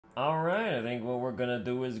Alright, I think what we're gonna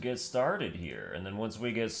do is get started here. And then once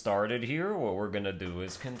we get started here, what we're gonna do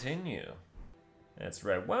is continue. That's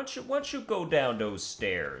right. Why don't you go down those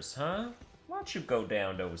stairs, huh? Why don't you go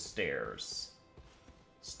down those stairs?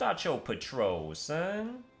 Start your patrol,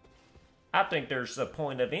 son. I think there's a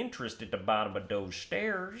point of interest at the bottom of those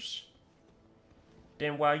stairs.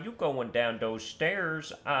 Then while you going down those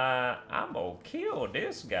stairs, I'm gonna kill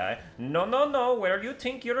this guy. No, no, no, where you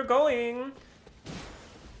think you're going?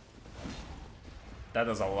 That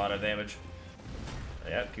does a lot of damage.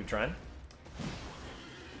 Yeah, keep trying.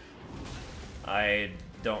 I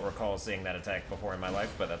don't recall seeing that attack before in my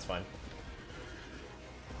life, but that's fine.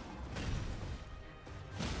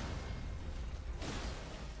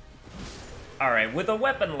 Alright, with a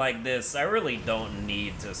weapon like this, I really don't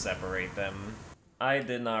need to separate them. I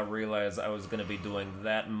did not realize I was gonna be doing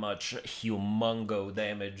that much humongo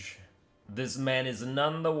damage. This man is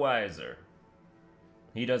none the wiser.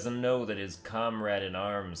 He doesn't know that his comrade in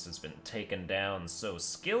arms has been taken down so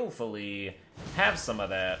skillfully. Have some of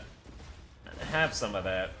that. Have some of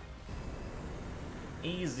that.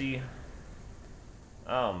 Easy.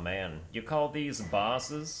 Oh man, you call these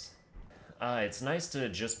bosses? It's nice to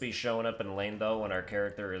just be showing up in lane though when our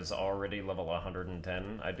character is already level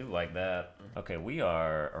 110. I do like that. Okay, we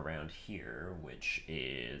are around here, which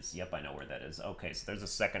is... Yep, I know where that is. Okay, so there's a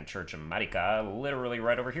second Church of Marika, literally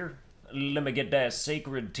right over here. Let me get that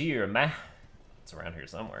sacred tear, man. It's around here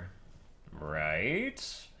somewhere. Right?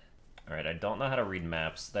 Alright, I don't know how to read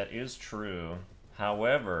maps. That is true.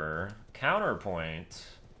 However, counterpoint.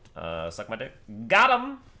 Suck my dick. Got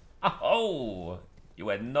him! Oh! You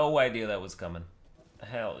had no idea that was coming.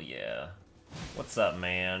 Hell yeah. What's up,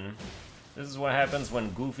 man? This is what happens when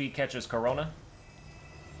Goofy catches Corona?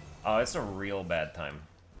 Oh, it's a real bad time.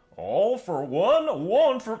 All for one,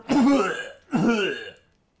 one for...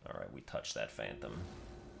 Alright, we touch that Phantom.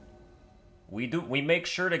 We make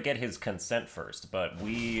sure to get his consent first, but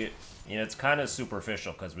you know, it's kind of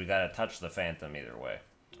superficial because we gotta touch the Phantom either way.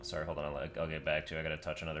 Sorry, hold on, I'll get back to you. I gotta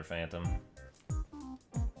touch another Phantom.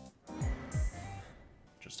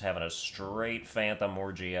 Just having a straight Phantom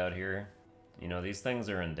orgy out here. You know, these things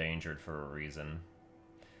are endangered for a reason.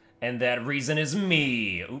 And that reason is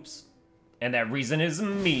me! Oops. And that reason is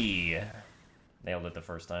me! Nailed it the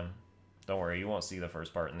first time. Don't worry, you won't see the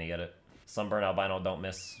first part in the edit. Sunburned Albino don't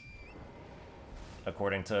miss.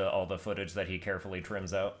 According to all the footage that he carefully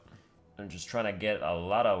trims out. I'm just trying to get a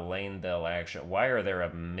lot of lane del action. Why are there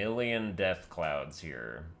a million death clouds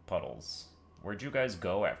here? Puddles. Where'd you guys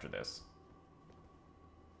go after this?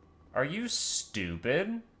 Are you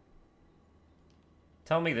stupid?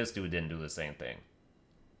 Tell me this dude didn't do the same thing.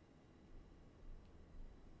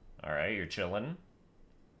 Alright, you're chilling.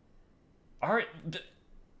 Alright.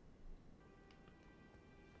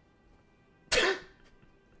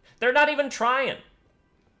 They're not even trying.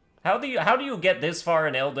 How do you get this far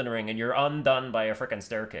in Elden Ring and you're undone by a frickin'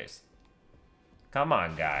 staircase? Come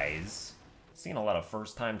on, guys. Seen a lot of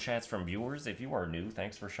first-time chats from viewers. If you are new,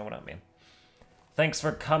 thanks for showing up, man. Thanks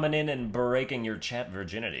for coming in and breaking your chat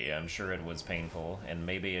virginity. I'm sure it was painful, and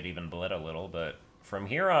maybe it even bled a little, but from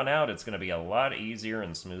here on out, it's going to be a lot easier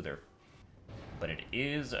and smoother. But it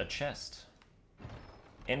is a chest.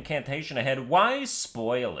 Incantation ahead. Why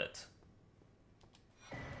spoil it?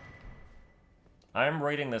 I'm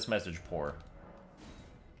rating this message poor.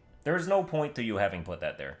 There's no point to you having put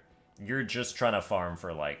that there. You're just trying to farm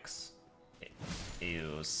for likes.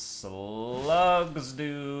 Ew, slugs,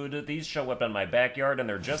 dude. These show up in my backyard and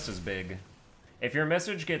they're just as big. If your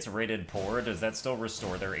message gets rated poor, does that still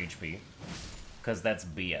restore their HP? Because that's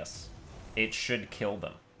BS. It should kill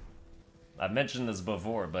them. I've mentioned this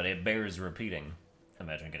before, but it bears repeating.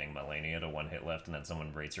 Imagine getting Melania to 1 hit left and then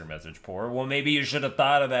someone rates your message poor. Well, maybe you should have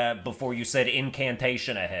thought of that before you said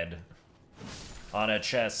incantation ahead on a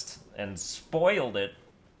chest and spoiled it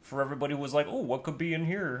for everybody who was like, oh, what could be in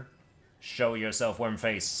here? Show yourself, worm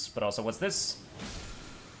face. But also, what's this?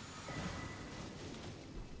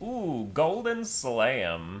 Ooh, Golden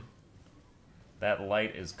Slam. That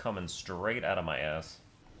light is coming straight out of my ass.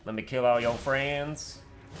 Let me kill all your friends.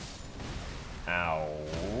 Ow.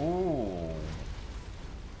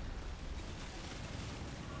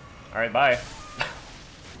 Alright, bye.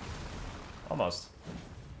 Almost.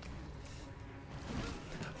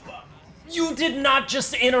 You did not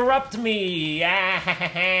just interrupt me!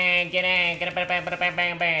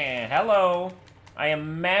 Hello. I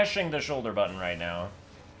am mashing the shoulder button right now.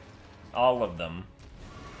 All of them.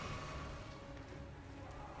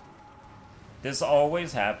 This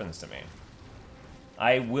always happens to me.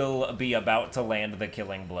 I will be about to land the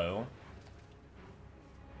killing blow.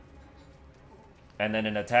 And then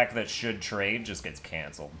an attack that should trade just gets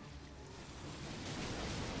canceled.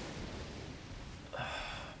 Oh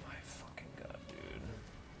my fucking god, dude.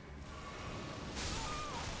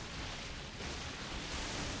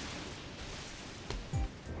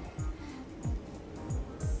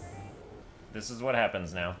 This is what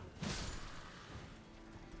happens now.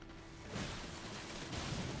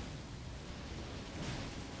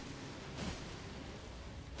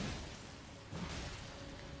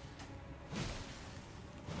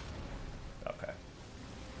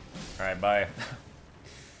 Alright, bye.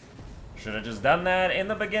 Should have just done that in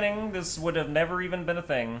the beginning. This would have never even been a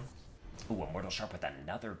thing. Ooh, Immortal Sharp with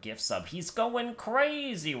another gift sub. He's going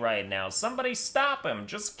crazy right now. Somebody stop him.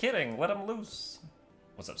 Just kidding. Let him loose.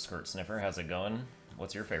 What's up, Skirt Sniffer? How's it going?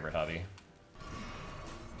 What's your favorite hobby?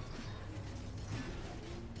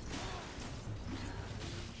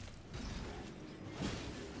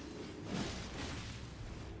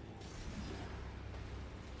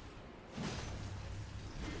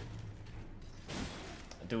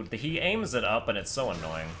 Dude, he aims it up and it's so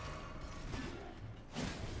annoying.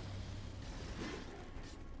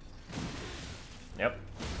 Yep.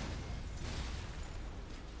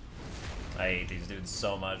 I hate these dudes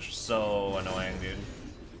so much. So annoying, dude.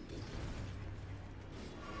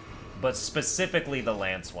 But specifically the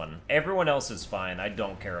Lance one. Everyone else is fine. I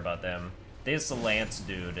don't care about them. This Lance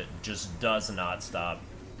dude just does not stop.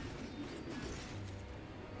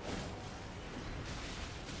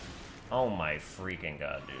 Oh my freaking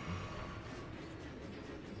god, dude.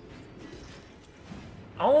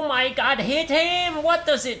 Oh my god, hit him! What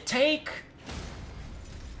does it take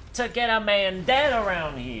to get a man dead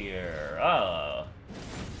around here? Oh.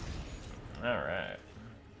 Alright.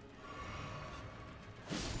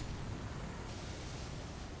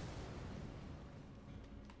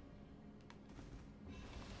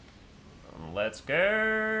 Let's go!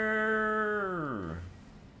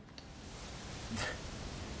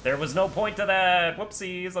 There was no point to that!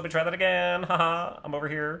 Whoopsies, let me try that again. Haha, I'm over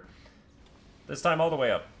here. This time all the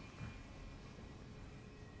way up.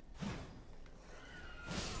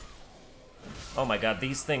 Oh my god,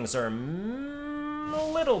 these things are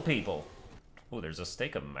little people. Oh, there's a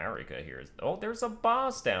stake of Marika here. Oh, there's a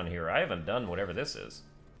boss down here. I haven't done whatever this is.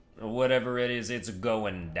 Whatever it is, it's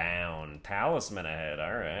going down. Talisman ahead,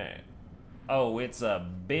 alright. Oh, it's a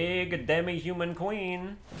big demi-human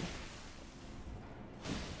queen.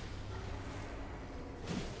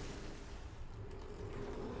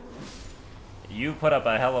 You put up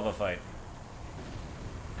a hell of a fight.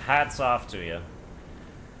 Hats off to you.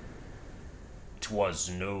 'Twas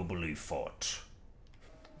nobly fought.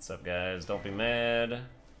 What's up, guys? Don't be mad.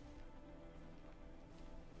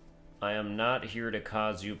 I am not here to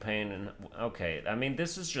cause you pain and... Okay, I mean,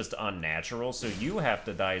 this is just unnatural, so you have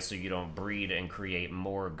to die so you don't breed and create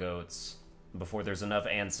more goats before there's enough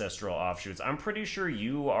ancestral offshoots. I'm pretty sure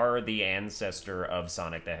you are the ancestor of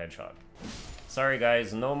Sonic the Hedgehog. Sorry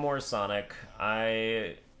guys, no more Sonic.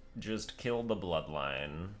 I just killed the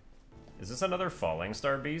bloodline. Is this another Falling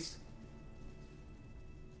Star Beast?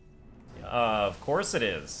 Of course it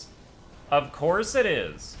is. Of course it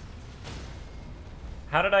is.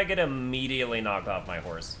 How did I get immediately knocked off my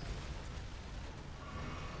horse?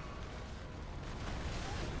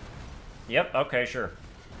 Yep, okay, sure.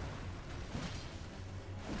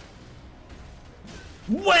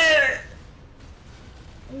 Where?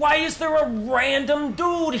 Why is there a random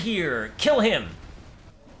dude here? Kill him!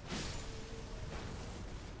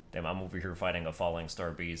 Damn, I'm over here fighting a Falling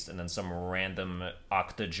Star Beast, and then some random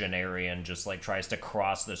octogenarian just, like, tries to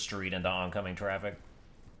cross the street into oncoming traffic.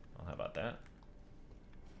 Well, how about that?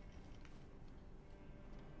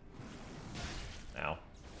 Ow.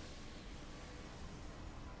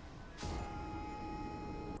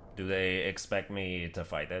 Do they expect me to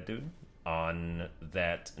fight that dude on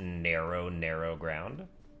that narrow ground?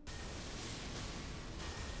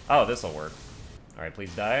 Oh, this'll work. Alright,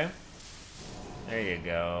 please die. There you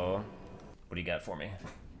go. What do you got for me?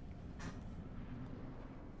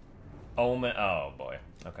 Omen. Oh, boy.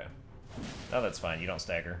 Okay. Oh, that's fine. You don't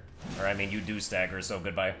stagger. Or, I mean, you do stagger, so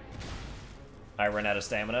goodbye. I ran out of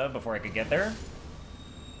stamina before I could get there.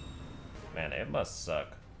 Man, it must suck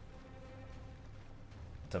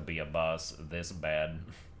to be a boss this bad.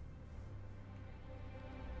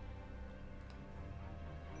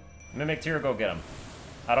 Mimic Tear, go get him.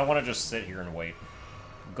 I don't want to just sit here and wait.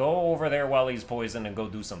 Go over there while he's poisoned and go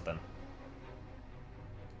do something.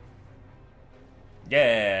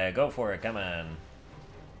 Yeah, go for it, come on.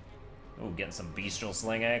 Ooh, getting some bestial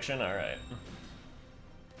sling action, alright.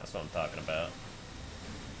 That's what I'm talking about.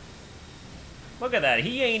 Look at that,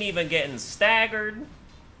 he ain't even getting staggered.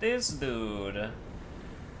 This dude.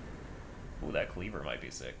 Ooh, that cleaver might be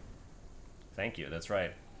sick. Thank you, that's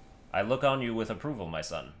right. I look on you with approval, my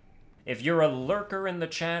son. If you're a lurker in the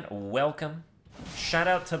chat, welcome. Shout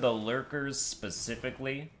out to the lurkers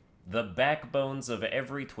specifically. The backbones of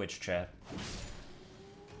every Twitch chat.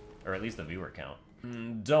 Or at least the viewer count.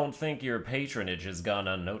 Don't think your patronage has gone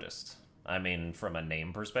unnoticed. I mean, from a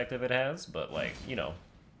name perspective it has, but like, you know,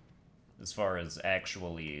 as far as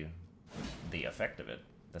actually the effect of it.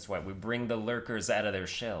 That's why we bring the lurkers out of their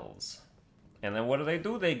shells. And then what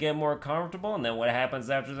do? They get more comfortable, and then what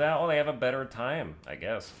happens after that? Oh, they have a better time, I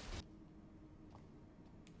guess.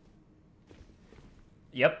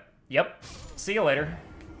 Yep. See you later.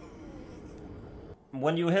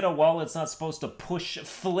 When you hit a wall, it's not supposed to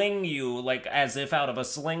fling you, like, as if out of a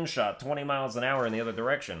slingshot, 20 miles an hour in the other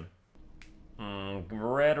direction.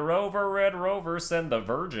 Red Rover, send the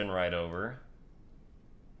Virgin right over.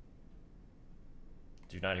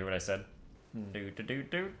 Did you not hear what I said?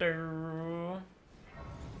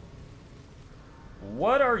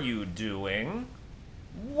 What are you doing?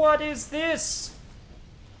 What is this?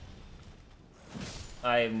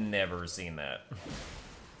 I've never seen that.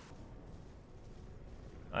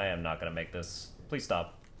 I am not gonna make this. Please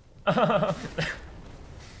stop.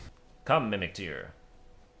 Come, Mimic Tier.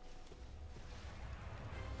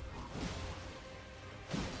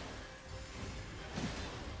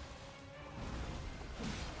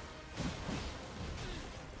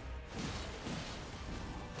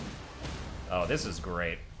 Oh, this is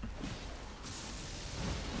great.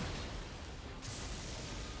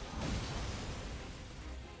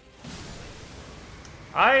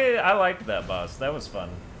 I liked that boss. That was fun.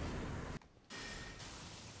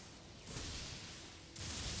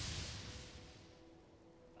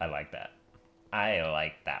 I like that. I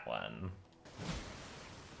like that one.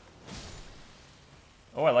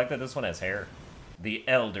 Oh, I like that this one has hair. The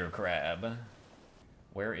Elder Crab.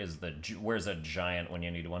 Where's a giant when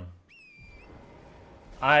you need one?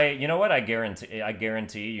 You know what? I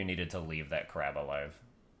guarantee you needed to leave that crab alive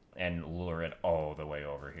and lure it all the way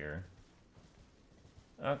over here.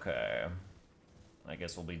 Okay. I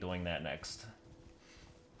guess we'll be doing that next.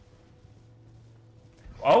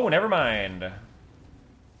 Oh, never mind.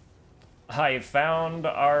 I found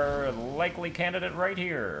our likely candidate right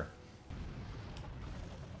here.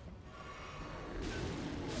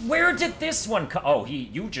 Where did this one come? Oh,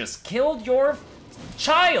 you just killed your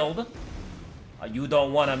child? You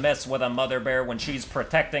don't want to mess with a mother bear when she's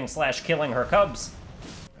protecting / killing her cubs.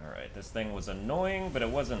 Alright, this thing was annoying, but it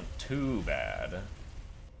wasn't too bad.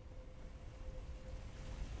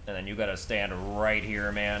 And then you gotta stand right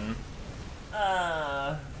here, man.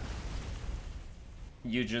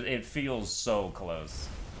 It feels so close.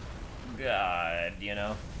 God, you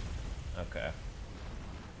know? Okay.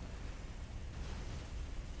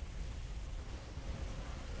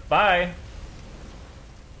 Bye!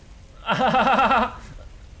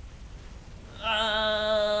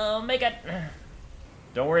 Make it!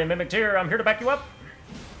 Don't worry, Mimic Tier, I'm here to back you up!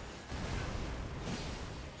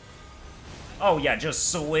 Oh yeah,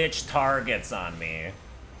 just switch targets on me.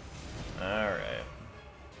 Alright.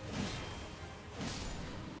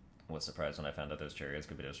 Was surprised when I found out those chariots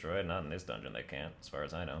could be destroyed. Not in this dungeon, they can't, as far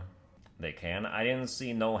as I know. They can? I didn't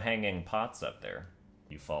see no hanging pots up there.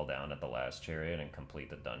 You fall down at the last chariot and complete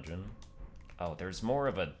the dungeon. Oh, there's more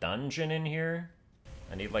of a dungeon in here?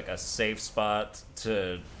 I need like a safe spot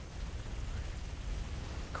to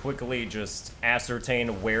quickly just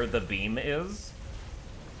ascertain where the beam is.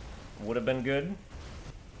 Would have been good.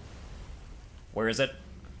 Where is it?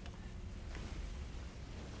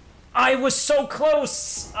 I was so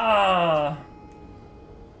close! I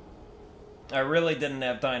really didn't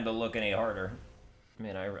have time to look any harder. I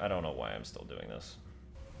mean, I don't know why I'm still doing this.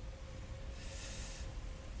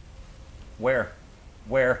 Where?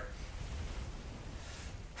 Where?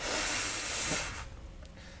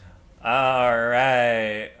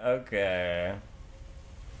 Alright, okay.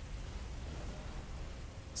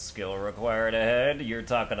 Skill required ahead? You're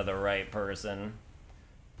talking to the right person.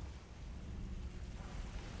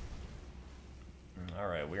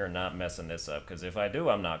 Alright, we are not messing this up, because if I do,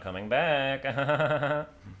 I'm not coming back.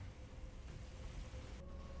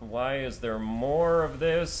 Why is there more of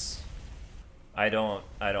this? I don't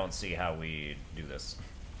see how we do this.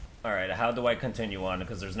 Alright, how do I continue on?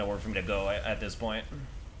 Because there's nowhere for me to go at this point.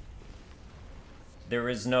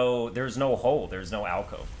 There's no hole, there's no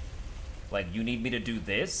alcove. Like, you need me to do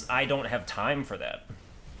this? I don't have time for that.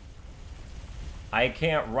 I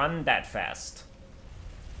can't run that fast.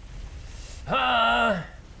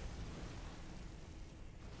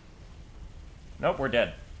 Nope, we're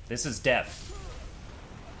dead. This is death.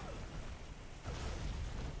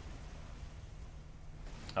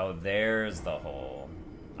 Oh, there's the hole.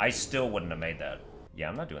 I still wouldn't have made that. Yeah,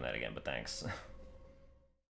 I'm not doing that again, but thanks.